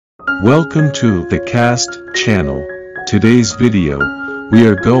Welcome to the Cast channel. Today's video, we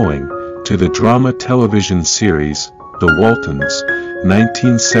are going to the drama television series, The Waltons,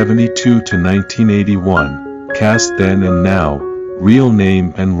 1972 to 1981, Cast Then and Now, Real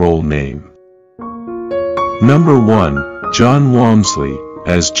Name and Role Name. Number 1, Jhon Walmsley,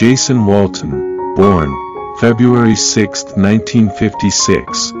 as Jason Walton, born February 6,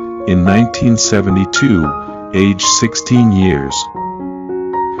 1956, in 1972, age 16 years.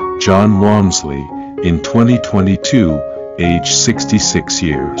 Jhon Walmsley, in 2022, age 66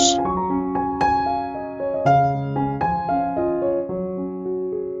 years.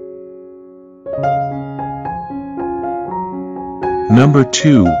 Number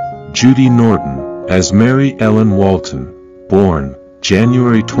 2, Judy Norton, as Mary Ellen Walton, born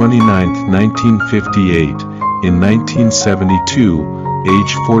January 29, 1958, in 1972,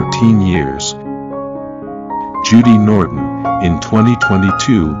 age 14 years. Judy Norton, in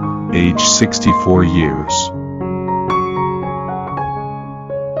 2022, age 64 years.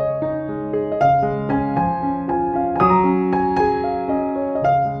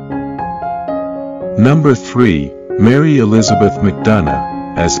 Number 3, Mary Elizabeth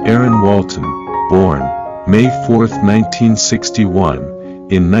McDonough, as Erin Walton, born May 4, 1961,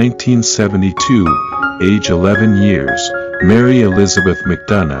 in 1972, age 11 years. Mary Elizabeth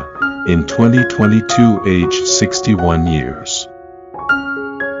McDonough, in 2022, age 61 years.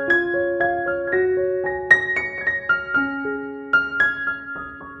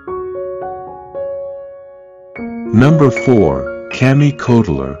 Number 4,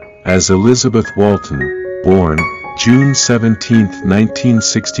 Cotler, as Elizabeth Walton, born June 17,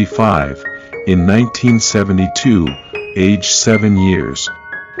 1965, in 1972, age 7 years.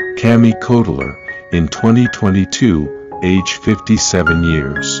 Cotler, in 2022, age 57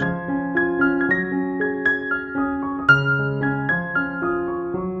 years.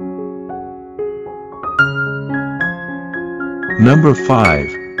 Number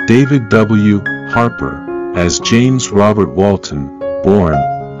 5, David W. Harper, as James Robert Walton, born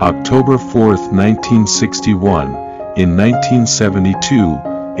October 4, 1961, in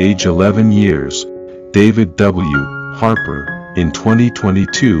 1972, age 11 years. David W. Harper, in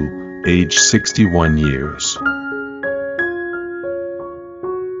 2022, age 61 years.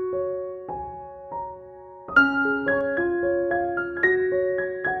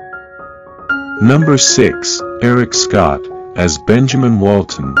 Number 6, Eric Scott, as Benjamin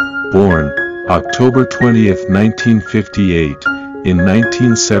Walton, born October 20, 1958, in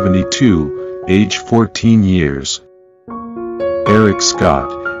 1972, age 14 years. Eric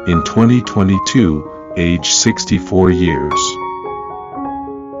Scott, in 2022, age 64 years.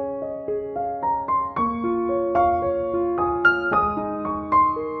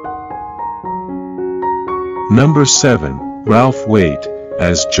 Number 7, Ralph Waite,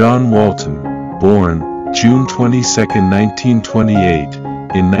 as John Walton, born June 22, 1928,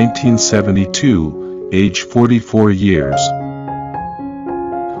 in 1972, age 44 years.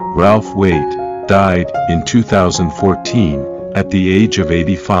 Ralph Waite died in 2014 at the age of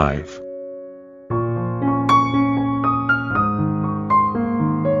 85.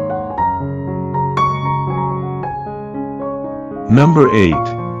 Number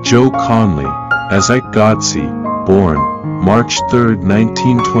 8, Joe Conley, as Ike Godsey, born March 3,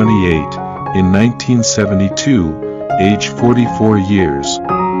 1928, in 1972, age 44 years.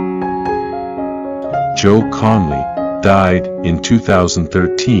 Joe Conley died in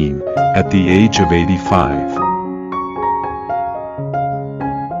 2013 at the age of 85.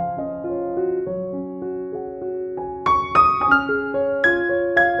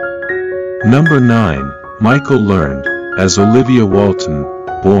 Number 9, Michael Learned, as Olivia Walton,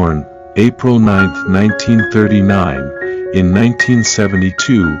 born April 9, 1939, in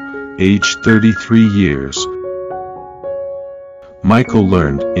 1972, age 33 years. Michael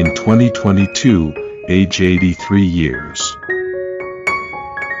Learned, in 2022, age 83 years.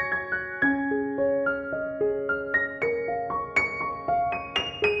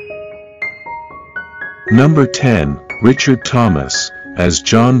 Number 10, Richard Thomas, as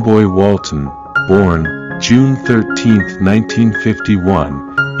John Boy Walton, born June 13, 1951,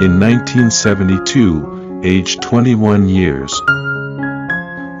 in 1972, age 21 years.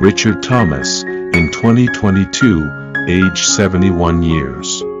 Richard Thomas, in 2022, age 71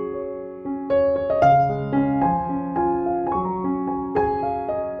 years.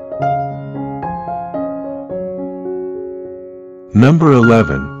 Number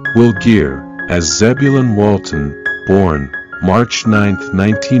 11, Will Geer, as Zebulom Walton, born March 9,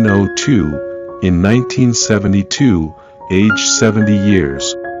 1902, in 1972, age 70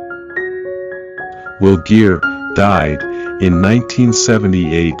 years. Will Geer died in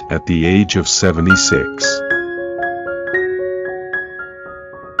 1978 at the age of 76.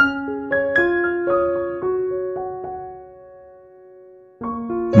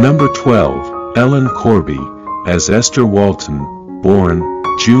 Number 12, Ellen Corby, as Esther Walton, born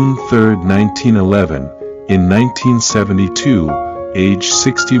June 3, 1911, in 1972, age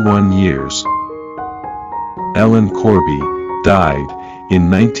 61 years. Ellen Corby died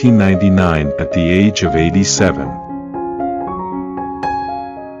in 1999 at the age of 87.